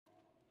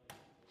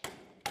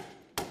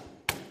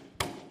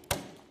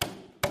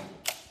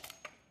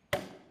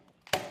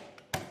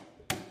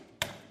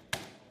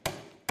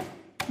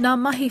Ngā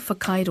mahi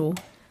whakairo,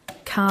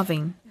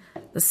 carving,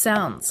 the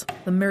sounds,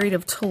 the myriad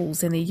of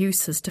tools and their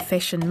uses to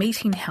fashion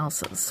meeting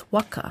houses,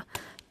 waka,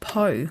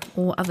 po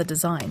or other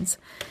designs.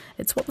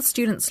 It's what the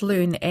students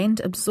learn and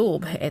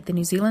absorb at the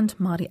New Zealand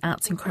Māori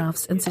Arts and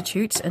Crafts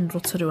Institute in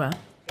Rotorua.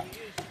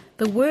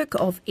 The work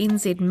of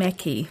NZ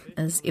Maki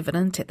is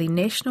evident at the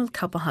National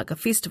Kapahaka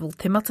Festival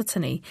Te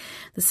Matatini.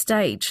 The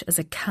stage is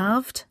a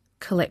carved,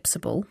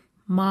 collapsible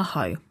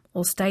maho,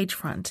 or stage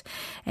front,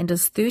 and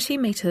is 30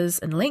 metres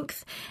in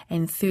length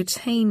and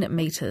 13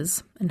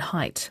 metres in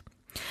height.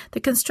 The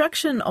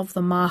construction of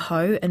the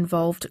maho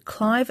involved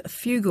Clive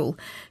Fugill,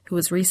 who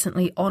was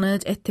recently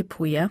honoured at Te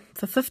Puia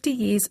for 50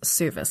 years'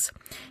 service.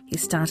 He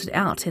started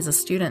out as a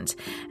student,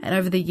 and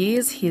over the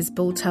years he has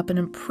built up an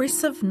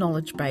impressive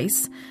knowledge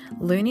base,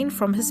 learning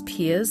from his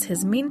peers,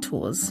 his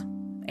mentors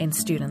and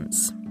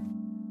students.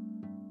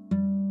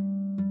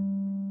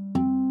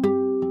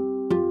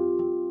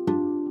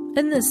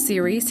 In this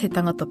series, He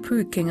Tangata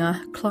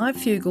Pūkenga, Clive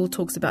Fugill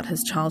talks about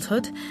his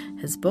childhood,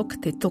 his book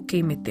Te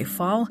Toki me te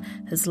Whao,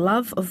 his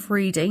love of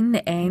reading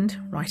and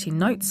writing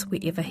notes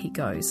wherever he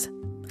goes.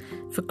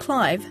 For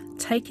Clive,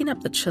 taking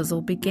up the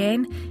chisel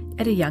began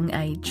at a young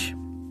age.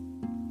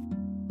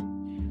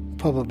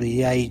 Probably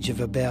the age of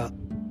about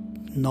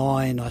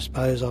 9, I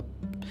suppose, I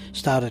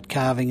started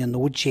carving in the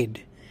woodshed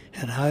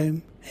at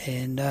home,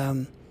 and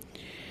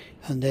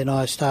then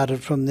I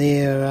started from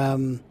there.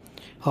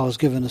 I was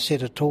given a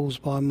set of tools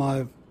by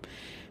my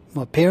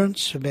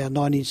parents about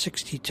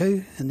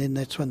 1962, and then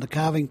that's when the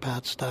carving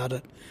part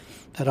started.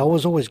 But I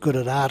was always good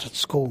at art at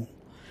school,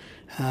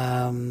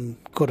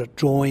 good at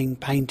drawing,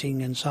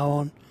 painting and so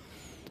on.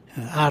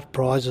 Art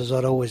prizes,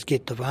 I'd always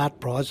get the art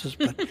prizes,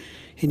 but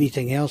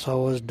anything else I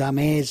was dumb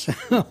as.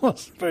 I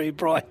wasn't very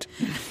bright.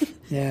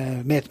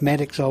 Yeah,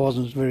 mathematics, I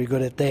wasn't very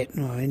good at that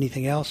or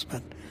anything else.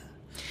 But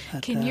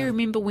Can you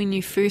remember when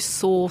you first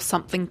saw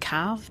something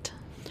carved?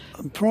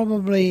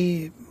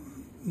 Probably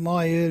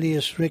my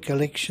earliest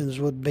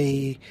recollections would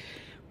be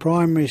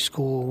primary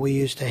school. We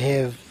used to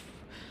have,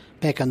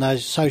 back in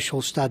those,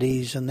 social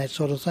studies and that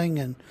sort of thing,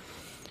 and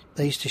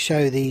they used to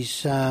show these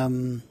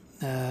slides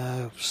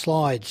of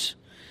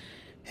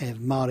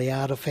Māori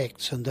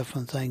artefacts and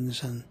different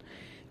things, and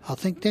I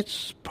think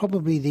that's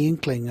probably the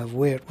inkling of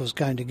where it was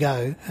going to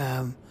go.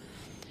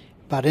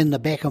 But in the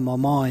back of my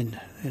mind,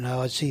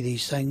 I'd see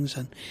these things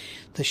and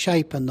the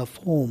shape and the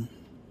form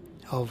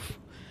of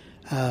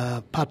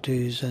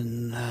patus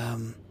and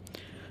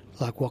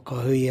like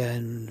wakahuia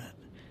and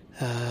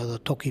the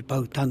toki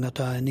pau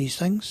tangata and these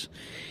things,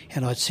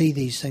 and I'd see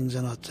these things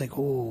and I'd think,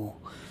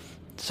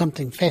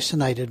 something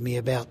fascinated me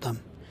about them.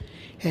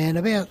 And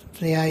about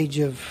the age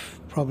of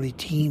probably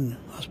 10,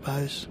 I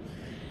suppose,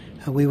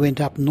 we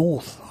went up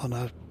north on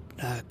a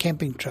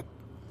camping trip,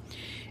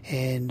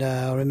 and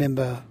I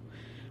remember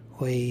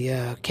we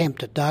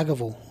camped at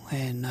Dargaville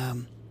and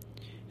on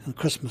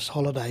Christmas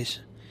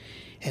holidays,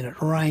 and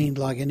it rained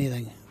like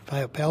anything,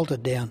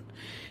 pelted down.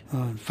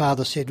 And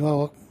Father said,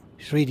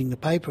 he's reading the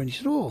paper, and he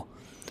said,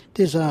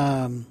 there's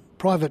a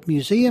private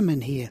museum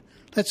in here.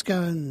 Let's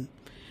go and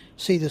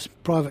see this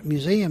private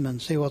museum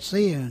and see what's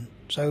there. And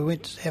so we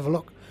went to have a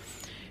look,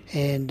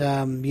 and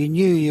you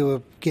knew you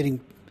were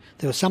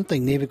there was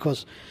something there,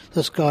 because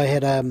this guy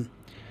had, there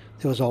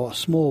was a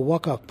small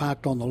waka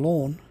parked on the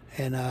lawn,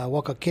 and a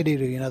waka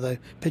keriru, the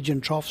pigeon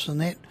troughs and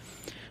that.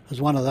 It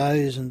was one of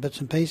those and bits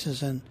and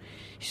pieces, and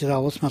he said,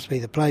 this must be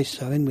the place.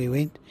 So in we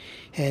went.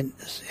 And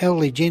this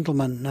elderly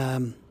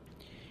gentleman,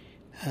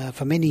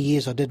 for many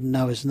years I didn't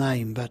know his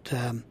name, but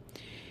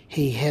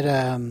he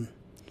had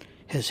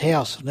his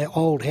house, the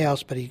old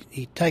house, but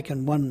he'd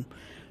taken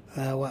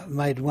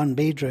made one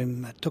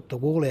bedroom, took the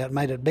wall out,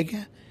 made it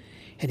bigger,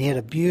 and he had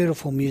a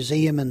beautiful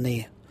museum in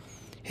there.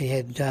 He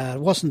had, it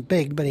wasn't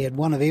big, but he had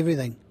one of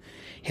everything.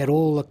 He had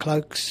all the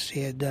cloaks,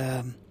 he had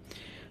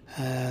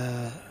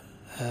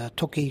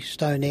toki,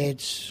 stone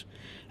adze,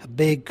 a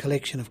big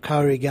collection of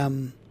kauri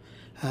gum,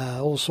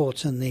 all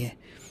sorts in there.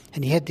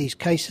 And he had these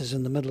cases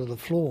in the middle of the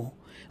floor,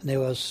 and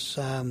there was,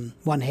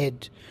 one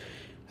had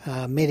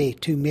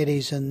two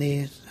meres in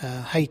there,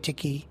 hei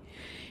tiki,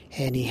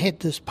 and he had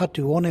this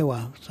patu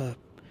onewa, so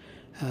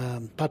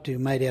patu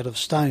made out of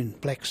stone,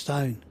 black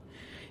stone,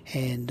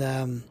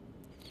 and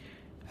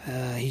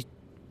he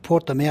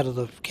brought them out of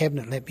the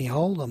cabinet, let me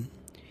hold them,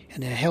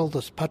 and I held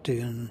this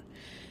patu, and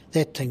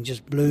that thing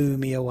just blew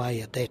me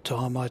away at that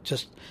time.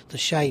 The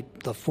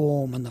shape, the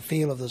form and the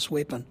feel of this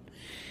weapon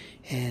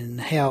and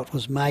how it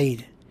was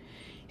made,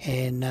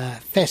 and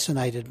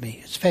fascinated me.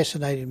 It's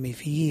fascinated me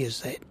for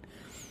years, that.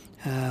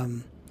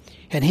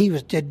 And he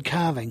did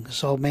carving,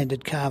 this old man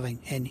did carving,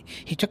 and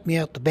he took me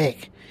out the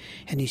back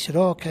and he said,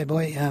 okay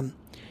boy,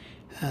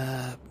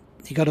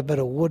 he got a bit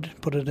of wood,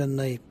 put it in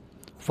the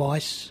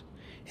vice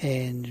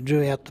and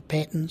drew out the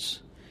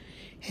patterns,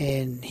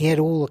 and he had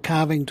all the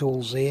carving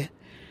tools there.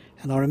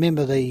 And I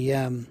remember he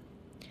had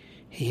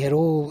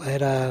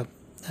the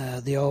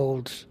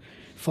old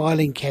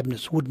filing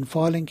cabinets, wooden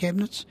filing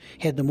cabinets,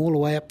 had them all the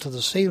way up to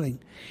the ceiling,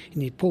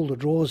 and he'd pull the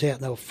drawers out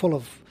and they were full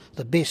of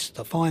the best,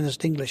 the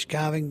finest English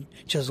carving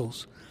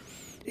chisels.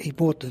 he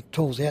brought the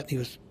tools out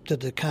and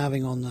did the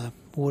carving on the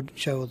wood,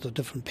 show the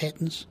different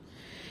patterns,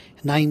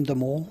 named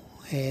them all,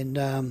 and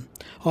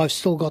I've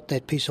still got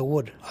that piece of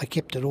wood. I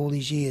kept it all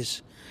these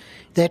years.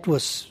 That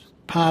was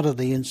part of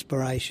the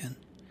inspiration.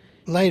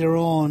 Later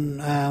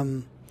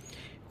on,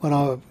 when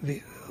I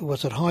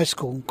was at high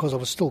school, because I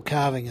was still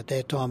carving at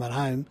that time at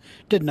home,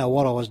 didn't know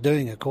what I was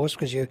doing, of course,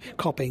 because you're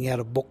copying out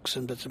of books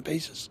and bits and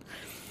pieces.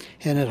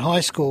 And at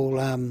high school,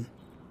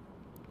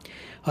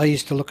 I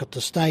used to look at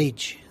the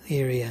stage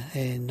area,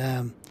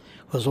 and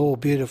was all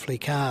beautifully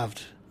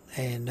carved,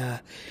 and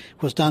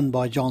was done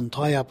by John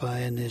Taiapa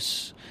and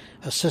his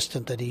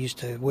assistant that he used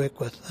to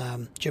work with,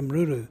 Jim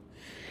Ruru.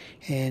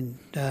 And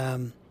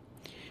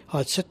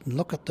I'd sit and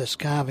look at this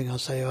carving.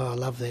 I'd say, oh, I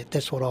love that.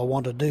 That's what I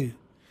want to do.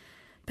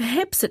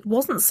 Perhaps it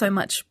wasn't so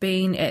much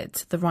being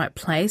at the right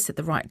place at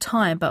the right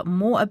time, but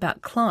more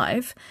about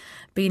Clive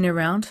being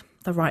around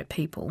the right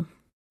people.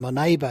 My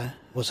neighbour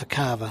was a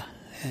carver,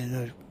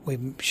 and we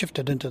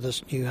shifted into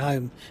this new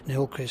home in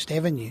Hillcrest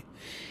Avenue.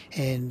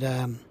 And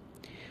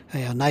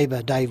our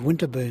neighbour, Dave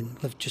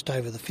Winterburn, lived just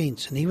over the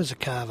fence, and he was a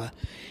carver.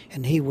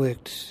 And he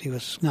was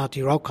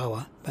Ngāti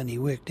Raukawa, and he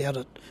worked out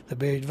at the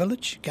buried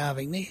village,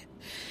 carving there.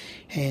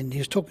 And he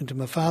was talking to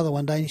my father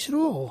one day, and he said,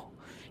 oh,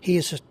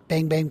 here's a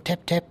bang, bang,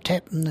 tap, tap,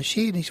 tap in the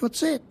shed. And he said,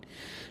 what's that?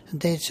 And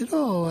Dad said,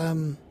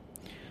 oh,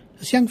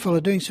 this young fella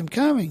doing some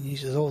carving. He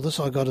says, oh, this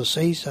I got to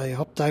see. So he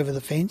hopped over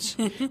the fence,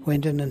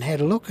 went in and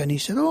had a look, and he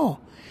said, I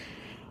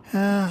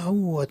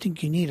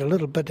think you need a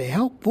little bit of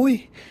help,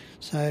 boy.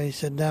 So he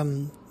said,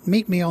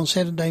 meet me on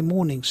Saturday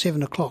morning,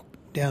 7 o'clock,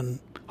 down,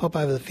 hop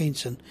over the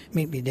fence and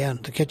meet me down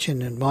at the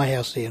kitchen in my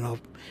house there, and I'll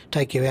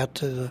take you out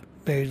to the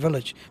buried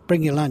village.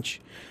 Bring your lunch.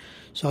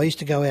 So I used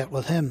to go out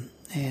with him,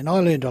 and I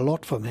learned a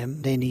lot from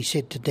him. Then he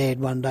said to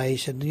Dad one day, he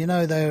said,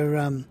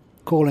 they're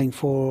calling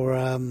for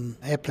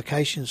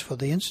applications for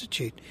the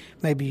institute.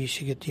 Maybe you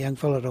should get the young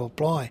fella to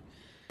apply.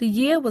 The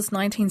year was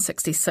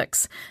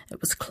 1966.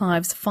 It was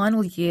Clive's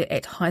final year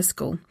at high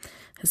school.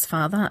 His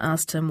father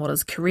asked him what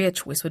his career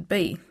choice would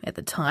be. At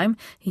the time,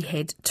 he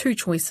had two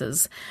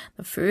choices.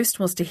 The first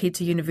was to head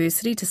to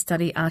university to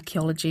study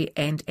archaeology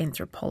and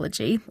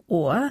anthropology,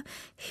 or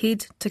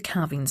head to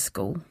carving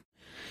school.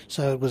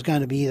 So it was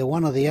going to be either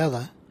one or the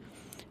other.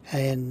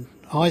 And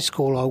high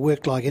school, I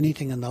worked like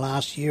anything in the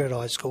last year at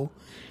high school.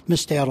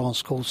 Missed out on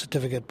school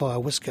certificate by a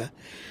whisker,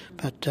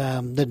 but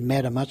didn't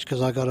matter much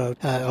because I got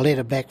a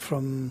letter back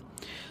from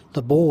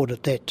the board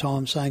at that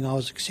time saying I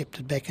was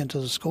accepted back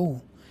into the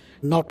school.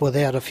 Not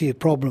without a few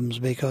problems,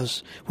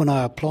 because when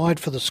I applied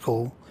for the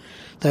school,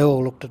 they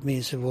all looked at me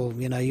and said, well,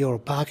 you're a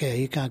Pākehā,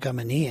 you can't come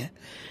in here.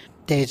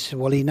 Dad said,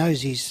 well, he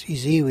knows his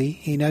iwi,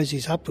 he knows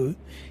his hapu,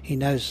 he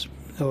knows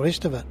the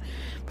rest of it.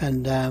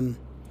 And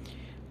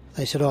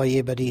they said, oh,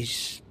 yeah, but he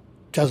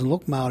doesn't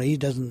look Māori,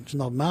 he's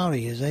not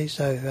Māori, is he?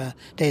 So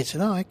Dad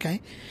said, oh, okay.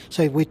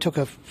 So we took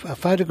a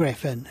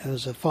photograph in. It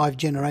was a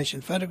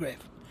 5-generation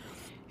photograph.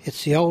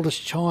 It's the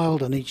oldest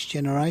child in each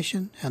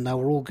generation, and they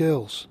were all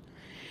girls.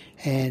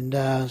 And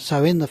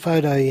so in the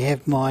photo you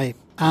have my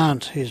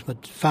aunt, who's my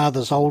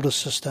father's oldest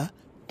sister.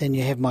 Then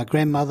you have my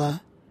grandmother,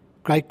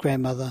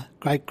 great-grandmother,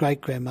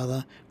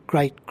 great-great-grandmother,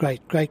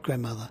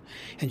 great-great-great-grandmother.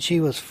 And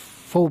she was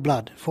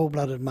full-blooded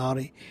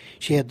Māori.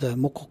 She had the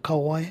moko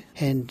kawai.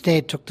 And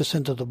Dad took this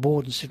into the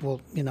board and said,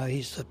 well,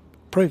 here's the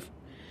proof.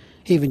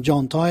 Even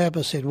John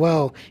Taiapa said,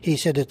 well, he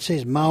said it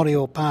says Māori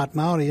or part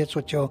Māori. That's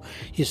what you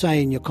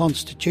say in your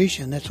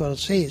constitution. That's what it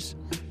says.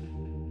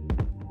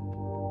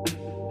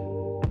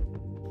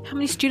 How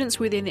many students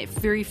were there in that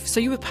so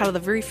you were part of the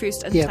very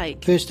first intake?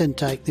 Yeah, first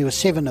intake. There were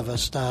 7 of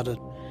us started.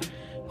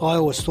 I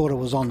always thought it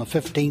was on the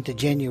 15th of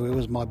January, it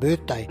was my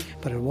birthday,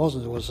 but it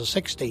wasn't. It was the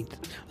 16th.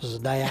 It was the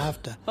day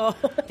after. Oh,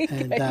 okay.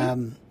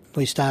 And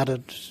we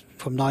started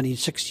from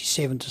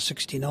 1967 to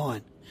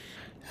 69.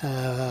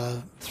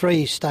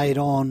 3 stayed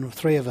on,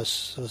 3 of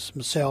us, it was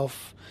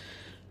myself,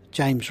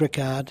 James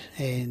Rickard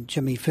and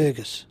Jimmy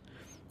Fergus.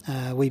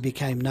 We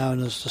became known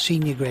as the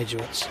senior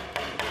graduates.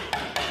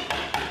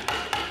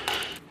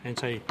 And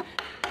so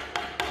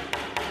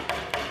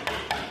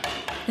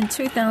in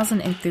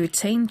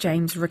 2013,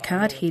 James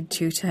Rickard, head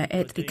tutor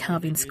at the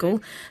carving school,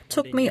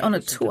 took me on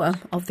a tour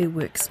of their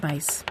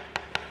workspace.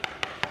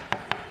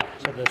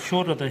 So the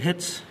shorter the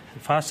hits, the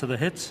faster the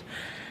hits,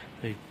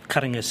 they're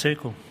cutting a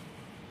circle.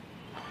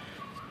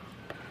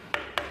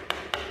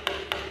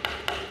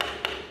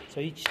 So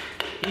each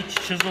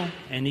chisel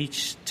and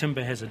each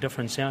timber has a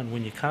different sound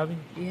when you're carving.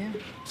 Yeah.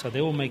 So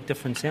they all make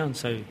different sounds.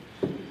 So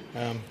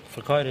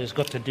whakaira has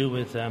got to do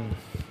with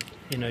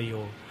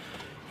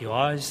your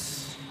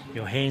eyes,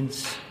 your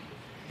hands,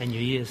 and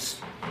your ears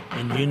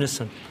in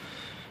unison.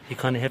 You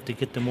kind of have to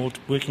get them all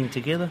working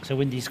together. So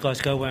when these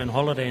guys go away on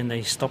holiday and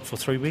they stop for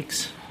 3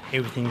 weeks,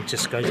 everything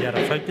just goes out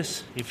of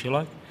focus, if you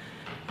like.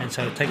 And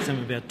so it takes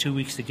them about 2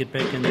 weeks to get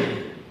back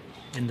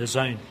in the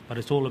zone. But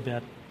it's all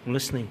about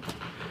listening.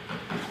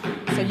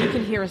 So you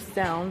can hear a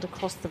sound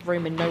across the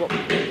room and know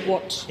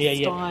what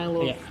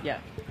style of... Yeah.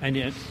 And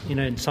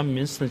in some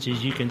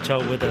instances you can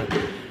tell whether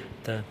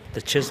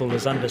the chisel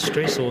is under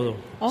stress or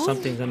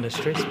something's under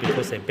stress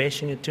because they're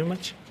bashing it too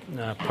much.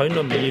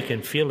 Pounamu, you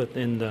can feel it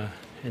in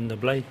the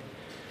blade.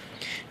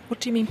 What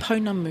do you mean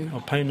pounamu?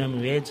 Oh,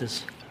 pounamu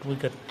adds. We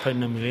got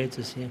pounamu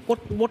adds, yeah.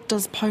 What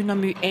does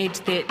pounamu add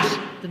that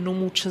the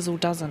normal chisel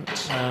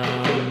doesn't?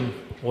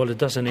 Well, it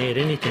doesn't add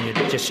anything. It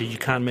just you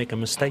can't make a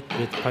mistake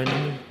with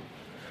pounamu.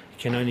 You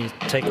can only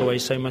take away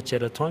so much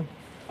at a time.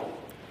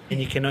 And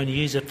you can only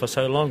use it for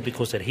so long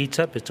because it heats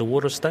up. It's a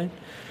water stone.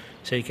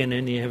 So you can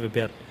only have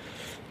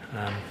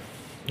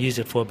use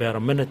it for about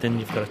a minute, then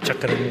you've got to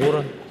chuck it in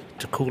water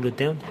to cool it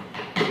down.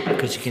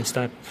 Because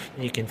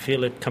you can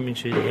feel it coming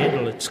through the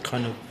handle. It's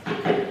kind of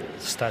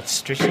starts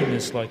stretching.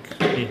 It's like,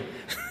 yeah.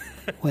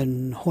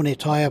 When Hone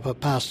Taiapa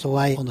passed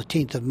away on the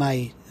 10th of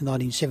May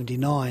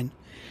 1979,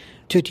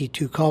 Tuti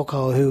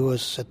Tukauko, who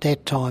was at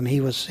that time,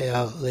 he was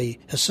the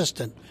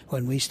assistant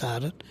when we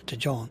started, to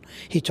John.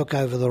 He took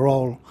over the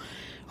role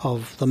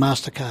of the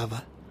master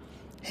carver.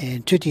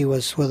 And Tuti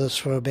was with us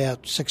for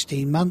about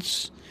 16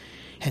 months,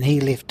 and he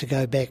left to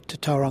go back to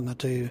Tauranga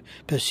to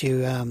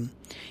pursue.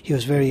 He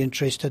was very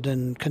interested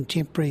in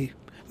contemporary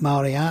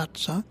Māori art,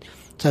 so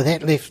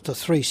that left the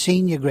 3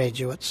 senior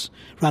graduates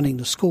running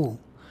the school.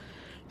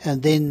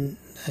 And then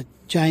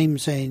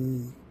James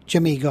and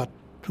Jimmy got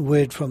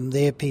word from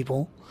their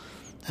people,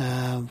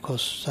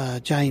 because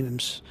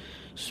James'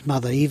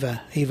 mother,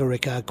 Eva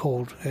Rickard,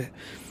 called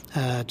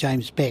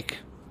James back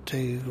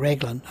to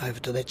Raglan, over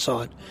to that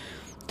side,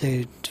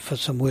 for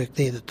some work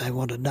there that they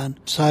wanted done.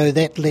 So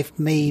that left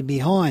me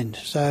behind.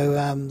 So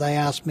they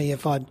asked me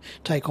if I'd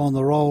take on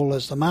the role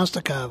as the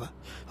master carver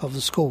of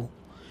the school.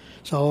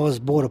 So I was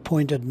board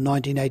appointed in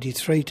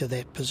 1983 to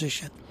that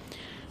position.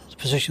 It's a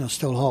position I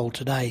still hold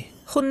today.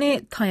 Hone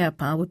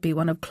Taiapa would be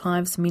one of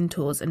Clive's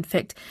mentors. In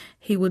fact,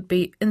 he would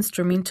be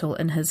instrumental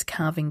in his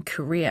carving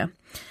career.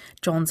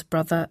 John's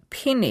brother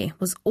Pene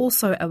was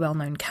also a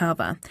well-known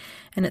carver,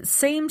 and it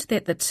seemed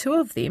that the two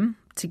of them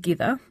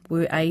together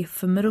were a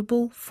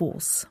formidable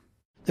force.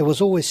 It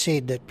was always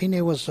said that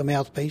Pene was the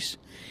mouthpiece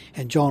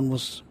and John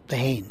was the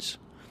hands.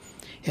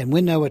 And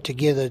when they were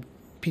together,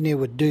 Pene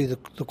would do the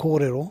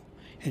kōrero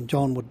and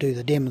John would do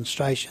the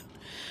demonstration.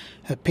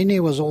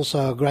 Pene was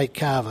also a great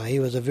carver. He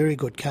was a very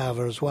good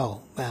carver as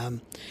well.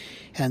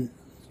 And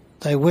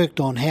they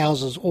worked on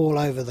houses all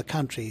over the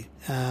country.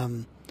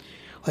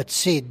 It's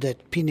said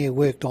that Pene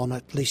worked on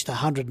at least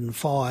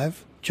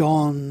 105.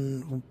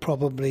 John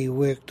probably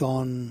worked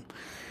on,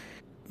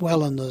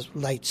 well, in the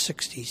late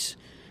 60s,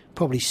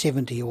 probably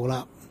 70 all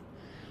up.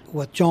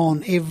 With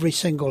John, every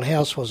single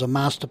house was a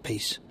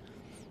masterpiece.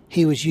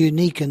 He was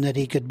unique in that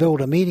he could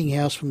build a meeting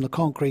house from the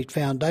concrete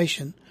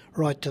foundation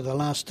right to the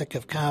last stick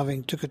of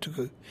carving,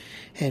 tukutuku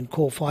and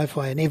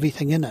kōwhaiwhai and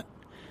everything in it.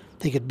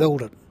 He could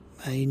build it.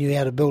 He knew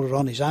how to build it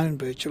on his own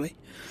virtually.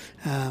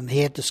 He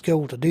had the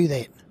skill to do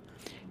that.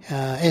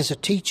 As a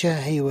teacher,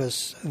 he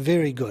was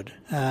very good.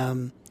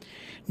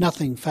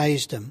 Nothing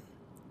fazed him.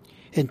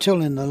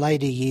 Until in the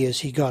later years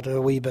he got a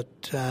wee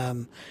bit,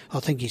 I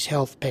think his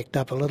health packed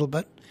up a little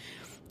bit,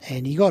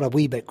 and he got a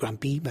wee bit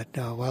grumpy, but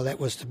well, that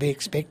was to be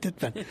expected.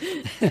 But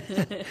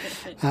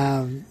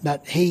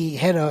but he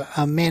had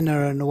a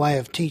manner and a way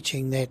of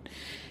teaching that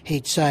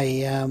he'd say,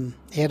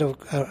 he had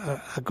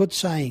a good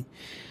saying,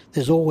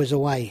 there's always a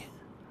way.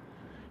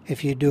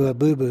 If you do a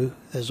boo-boo,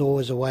 there's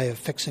always a way of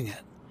fixing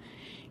it.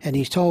 And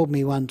he told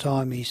me one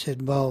time, he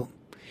said, well,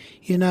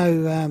 you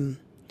know,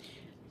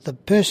 the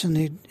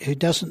person who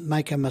doesn't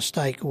make a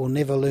mistake will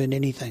never learn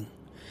anything.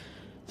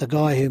 The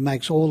guy who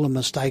makes all the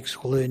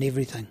mistakes will learn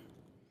everything.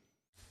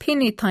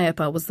 Pene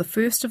Taiapa was the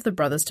first of the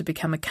brothers to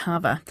become a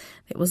carver.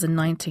 That was in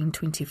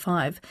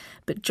 1925.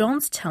 But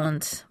John's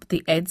talent with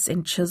the adze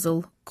and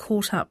chisel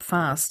caught up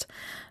fast.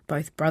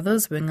 Both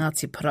brothers were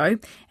Ngāti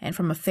Porou and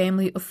from a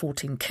family of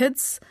 14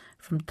 kids,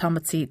 from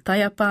Tamati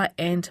Taiapa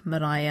and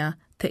Maraea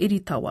Te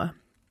Iritawa.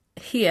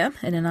 Here,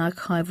 in an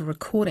archival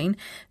recording,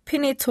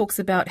 Pene talks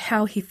about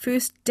how he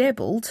first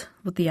dabbled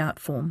with the art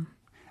form.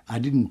 I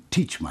didn't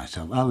teach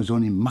myself. I was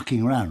only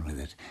mucking around with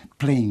it,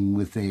 playing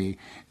with the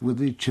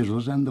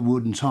chisels and the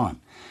wood and so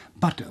on.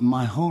 But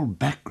my whole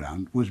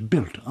background was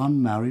built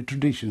on Maori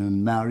tradition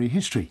and Maori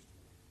history.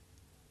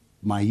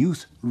 My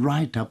youth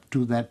right up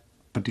to that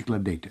particular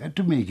date,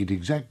 to make it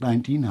exact,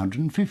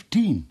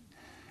 1915,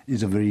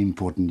 is a very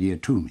important year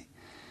to me.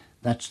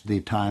 That's the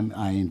time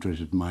I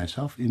interested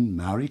myself in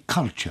Maori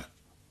culture.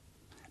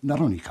 Not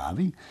only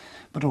carving,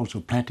 but also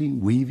plaiting,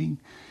 weaving,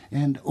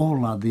 and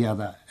all of the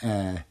other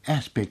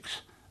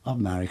aspects of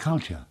Maori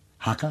culture.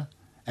 Haka,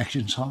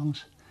 action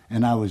songs,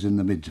 and I was in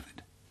the midst of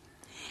it.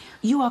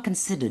 You are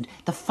considered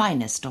the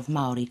finest of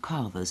Maori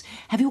carvers.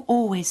 Have you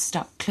always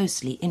stuck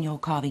closely in your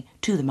carving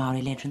to the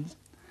Maori legends?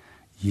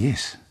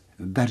 Yes,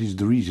 that is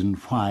the reason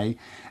why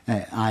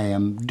I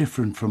am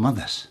different from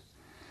others.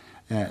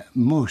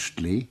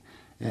 Mostly,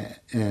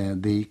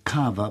 the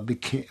carver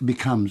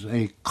becomes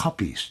a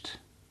copyist,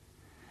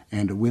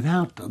 and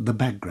without the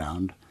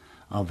background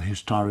of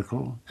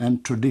historical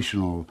and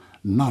traditional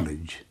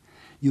knowledge,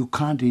 you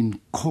can't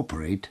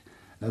incorporate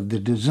the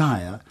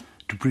desire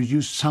to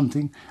produce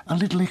something a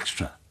little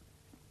extra.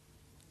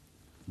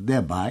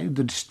 thereby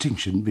the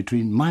distinction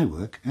between my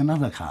work and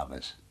other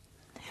carvers.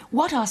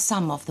 What are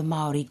some of the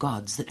Māori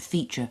gods that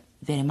feature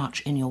very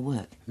much in your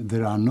work?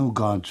 There are no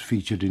gods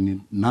featured in it,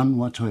 none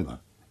whatsoever.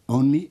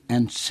 Only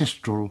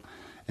ancestral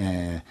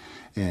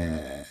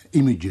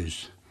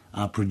images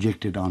are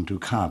projected onto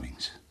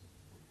carvings.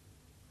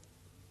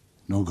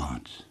 No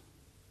gods.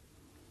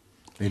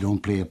 They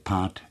don't play a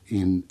part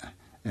in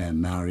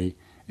Maori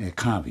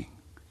carving.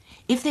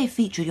 If they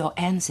feature your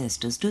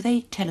ancestors, do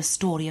they tell a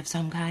story of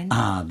some kind?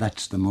 Ah,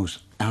 that's the most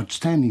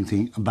outstanding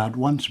thing about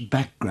one's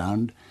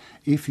background.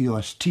 If you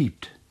are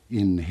steeped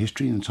in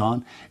history and so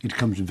on, it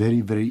comes very,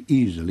 very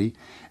easily,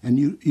 and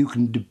you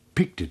can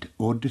depict it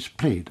or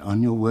display it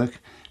on your work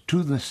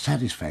to the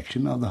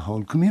satisfaction of the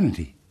whole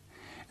community.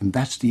 And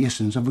that's the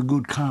essence of a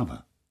good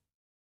carver.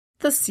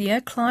 This year,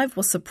 Clive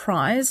was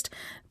surprised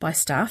by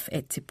staff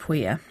at Te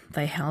Puia.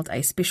 They held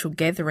a special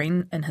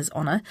gathering in his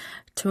honour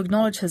to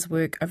acknowledge his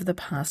work over the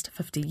past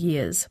 50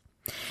 years.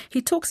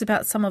 He talks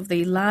about some of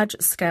the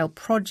large-scale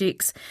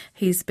projects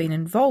he's been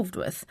involved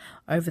with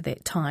over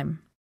that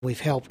time. We've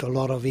helped a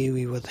lot of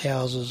iwi with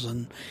houses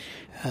and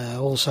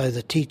also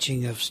the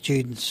teaching of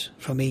students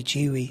from each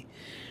iwi.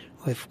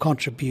 We've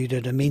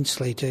contributed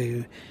immensely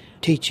to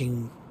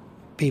teaching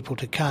people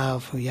to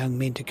carve, or young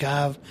men to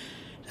carve,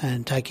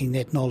 and taking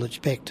that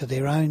knowledge back to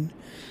their own.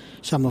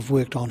 Some have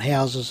worked on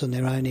houses in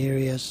their own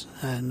areas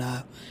and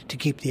to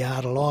keep the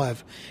art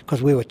alive,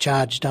 because we were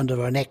charged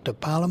under an Act of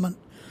Parliament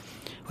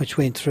which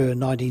went through in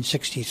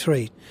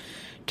 1963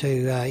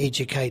 to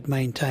educate,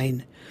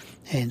 maintain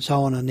and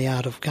so on in the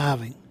art of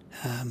carving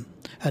and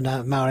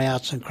Māori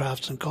arts and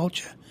crafts and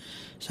culture.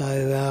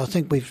 So I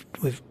think we've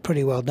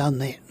pretty well done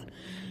that,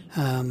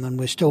 and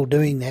we're still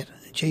doing that,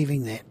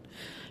 achieving that.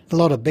 A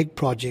lot of big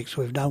projects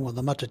we've done with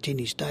the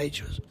Matatini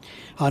stage.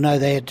 I know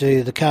they had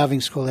to, the carving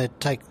school had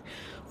to take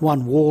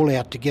one wall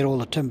out to get all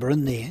the timber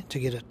in there to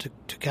get it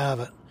to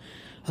carve it.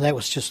 And that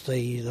was just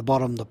the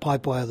bottom, the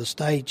pipeway of the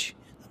stage,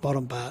 the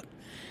bottom part.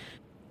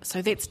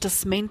 So that's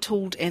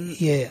dismantled and...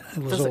 Yeah,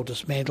 it was all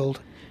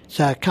dismantled.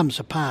 So it comes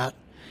apart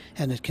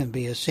and it can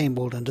be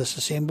assembled and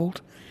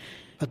disassembled.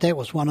 But that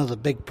was one of the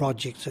big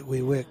projects that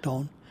we worked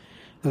on.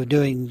 We're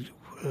doing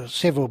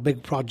several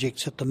big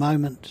projects at the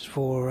moment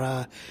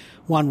for...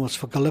 one was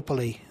for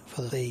Gallipoli,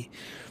 for the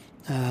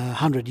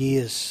 100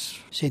 years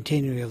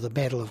centenary of the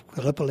Battle of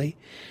Gallipoli.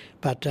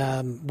 But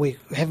we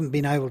haven't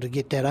been able to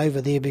get that over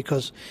there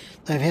because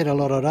they've had a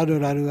lot of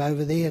raruraru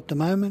over there at the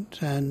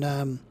moment,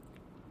 and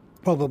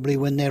probably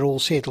when that all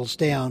settles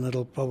down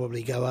it'll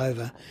probably go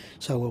over,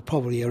 so we'll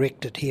probably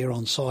erect it here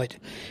on site.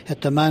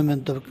 At the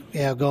moment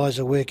our guys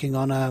are working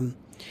on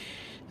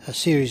a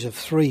series of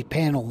 3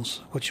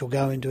 panels which will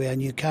go into our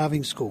new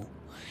carving school,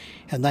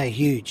 and they're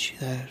huge,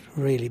 they're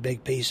really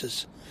big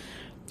pieces.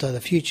 So the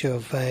future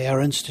of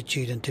our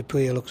institute in Te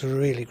Puia looks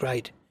really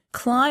great.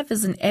 Clive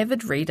is an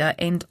avid reader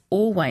and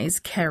always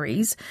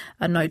carries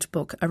a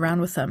notebook around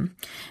with him.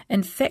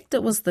 In fact,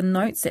 it was the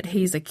notes that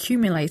he's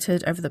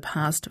accumulated over the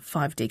past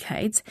 5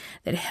 decades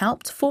that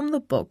helped form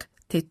the book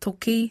Te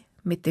Toki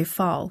me te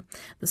Whao,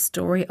 the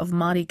story of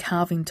Māori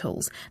carving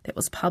tools, that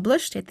was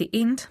published at the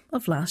end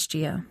of last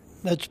year.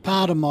 It's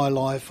part of my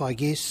life, I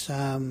guess.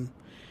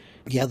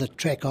 The other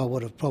track I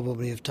would have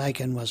probably have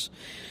taken was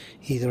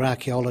either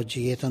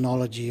archaeology,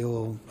 ethnology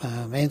or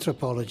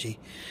anthropology.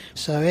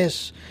 So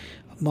as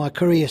my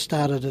career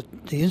started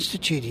at the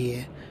institute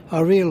here, I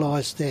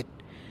realised that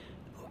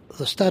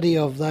the study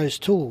of those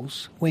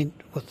tools went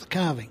with the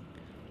carving,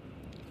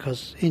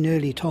 because in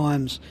early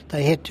times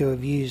they had to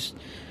have used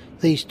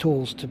these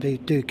tools to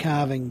do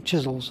carving,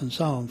 chisels and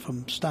so on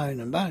from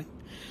stone and bone.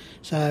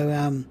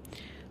 So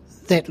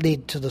that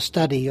led to the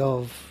study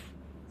of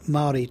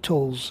Māori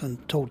tools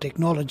and tool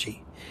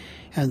technology,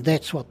 and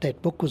that's what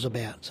that book was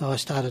about. So I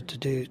started to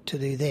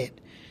do that,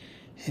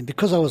 and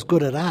because I was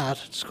good at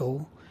art at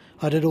school,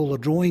 I did all the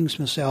drawings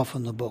myself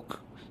in the book.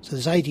 So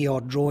there's 80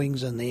 odd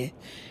drawings in there,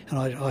 and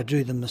I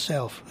drew them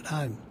myself at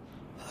home.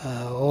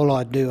 All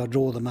I'd do, I'd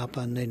draw them up,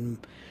 and then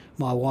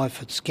my wife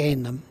would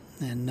scan them,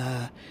 and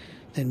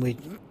then we'd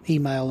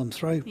email them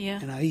through.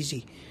 Yeah.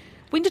 Easy.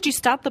 When did you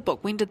start the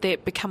book? When did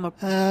that become a...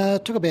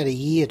 It took about a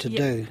year to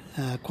do.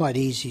 Quite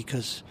easy,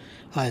 because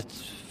I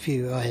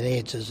had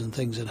answers and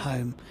things at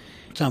home.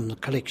 Some of the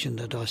collection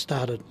that I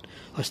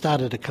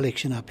started a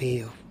collection up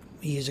here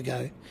years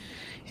ago,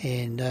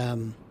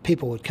 and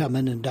people would come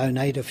in and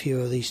donate a few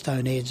of these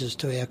stone adzes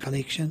to our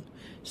collection.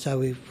 So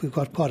we've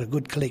got quite a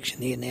good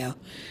collection here now.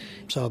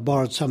 So I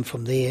borrowed some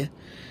from there,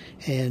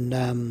 and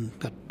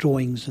got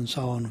drawings and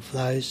so on for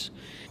those.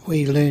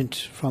 We learnt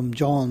from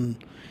John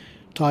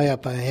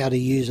Taiapa how to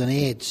use an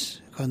adze,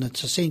 and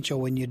it's essential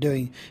when you're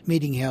doing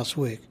meeting house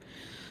work.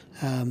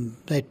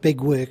 That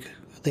big work,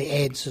 the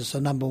adze is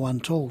the number one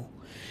tool.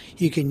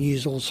 You can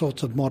use all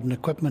sorts of modern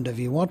equipment if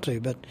you want to,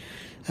 but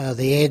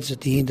the adze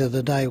at the end of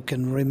the day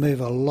can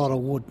remove a lot of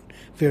wood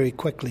very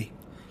quickly.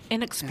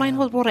 And explain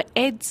what an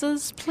adze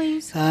is,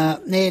 please.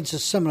 An adze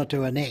is similar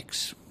to an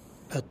axe,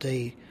 but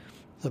the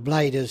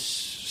blade is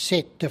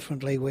set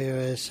differently,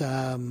 whereas,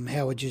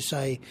 how would you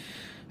say,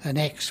 an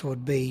axe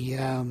would be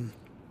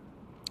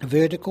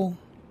vertical.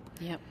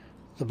 Yep.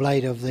 The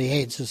blade of the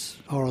heads is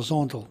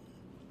horizontal.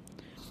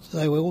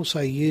 They were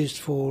also used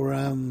for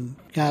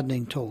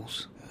gardening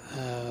tools.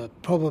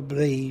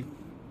 Probably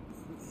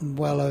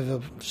well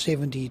over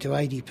 70 to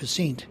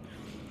 80%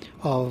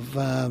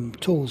 of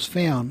tools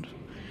found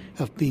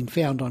have been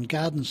found on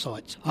garden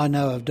sites. I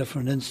know of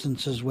different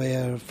instances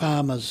where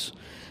farmers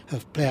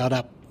have ploughed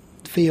up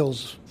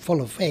fields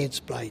full of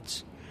adze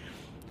blades,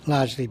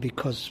 largely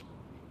because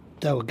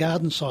there were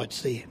garden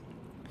sites there.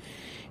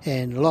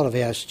 And a lot of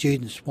our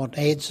students want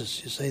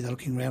adzes, you see, they're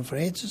looking around for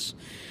adzes.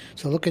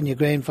 So look in your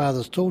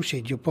grandfather's tool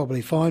shed, you'll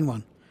probably find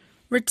one.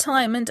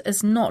 Retirement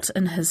is not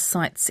in his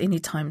sights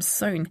anytime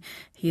soon.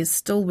 He is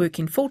still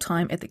working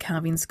full-time at the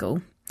carving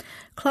school.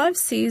 Clive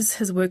says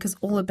his work is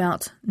all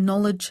about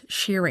knowledge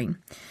sharing.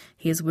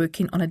 He is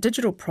working on a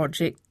digital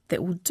project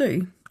that will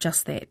do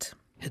just that.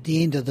 At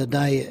the end of the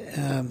day,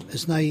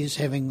 it's no use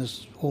having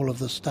all of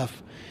this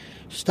stuff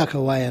stuck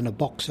away in a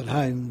box at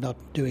home, not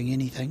doing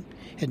anything.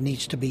 It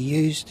needs to be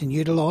used and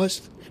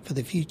utilised for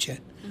the future.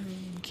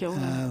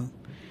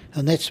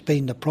 And that's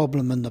been the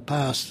problem in the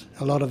past.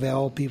 A lot of our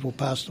old people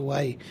passed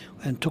away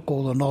and took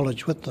all the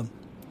knowledge with them.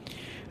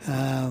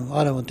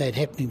 I don't want that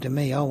happening to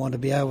me. I want to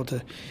be able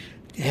to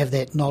have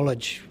that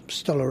knowledge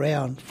still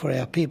around for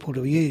our people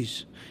to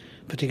use,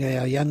 particularly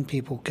our young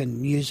people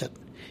can use it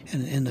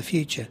in the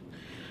future.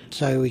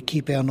 So we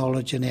keep our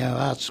knowledge and our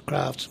arts,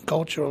 crafts and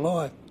culture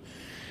alive.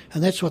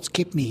 And that's what's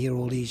kept me here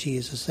all these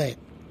years, is that,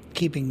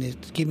 keeping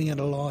it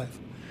alive.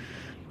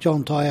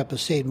 John Tyup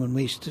has said when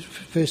we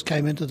first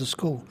came into the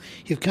school,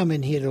 you've come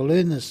in here to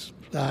learn this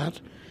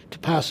art, to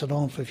pass it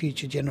on for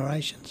future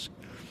generations.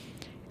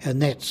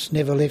 And that's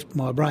never left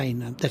my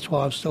brain, and that's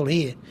why I'm still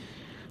here.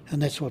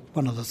 And that's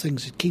one of the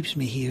things that keeps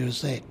me here,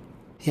 is that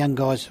the young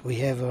guys we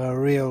have are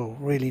a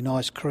really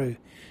nice crew.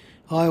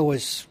 I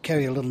always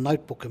carry a little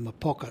notebook in my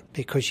pocket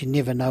because you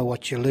never know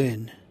what you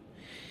learn.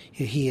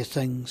 You hear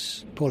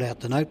things, pull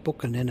out the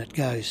notebook, and in it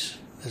goes.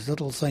 There's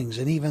little things,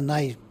 and even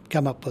they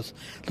come up with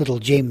little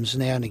gems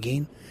now and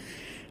again.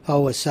 I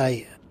always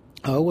say,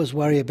 I always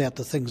worry about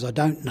the things I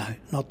don't know,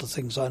 not the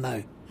things I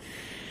know.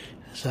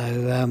 So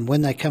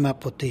when they come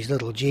up with these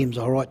little gems,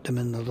 I write them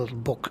in the little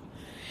book.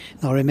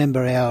 And I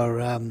remember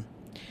our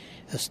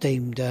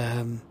esteemed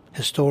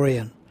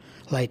historian,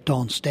 late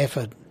Don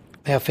Stafford.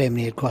 Our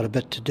family had quite a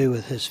bit to do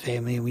with his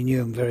family, and we knew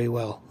him very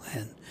well.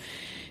 And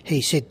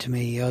he said to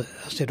me, I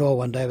said,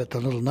 one day with the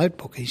little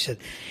notebook, he said,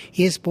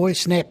 yes, boy,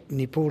 snap, and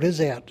he pulled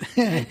his out.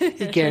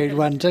 He carried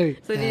one too.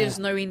 So there's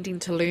no ending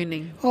to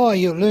learning. Oh,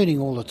 you're learning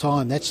all the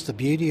time. That's the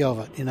beauty of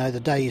it. You know, the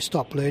day you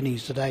stop learning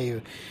is the day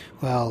you,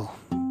 well...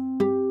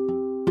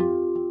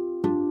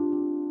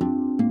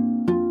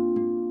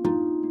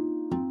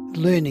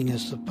 Learning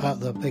is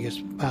the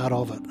biggest part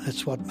of it.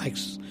 That's what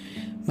makes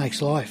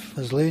life,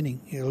 is learning.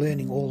 You're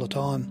learning all the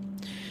time.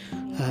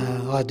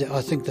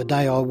 I think the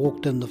day I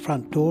walked in the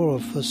front door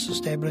of this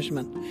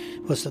establishment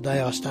was the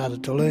day I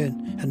started to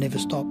learn and never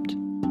stopped.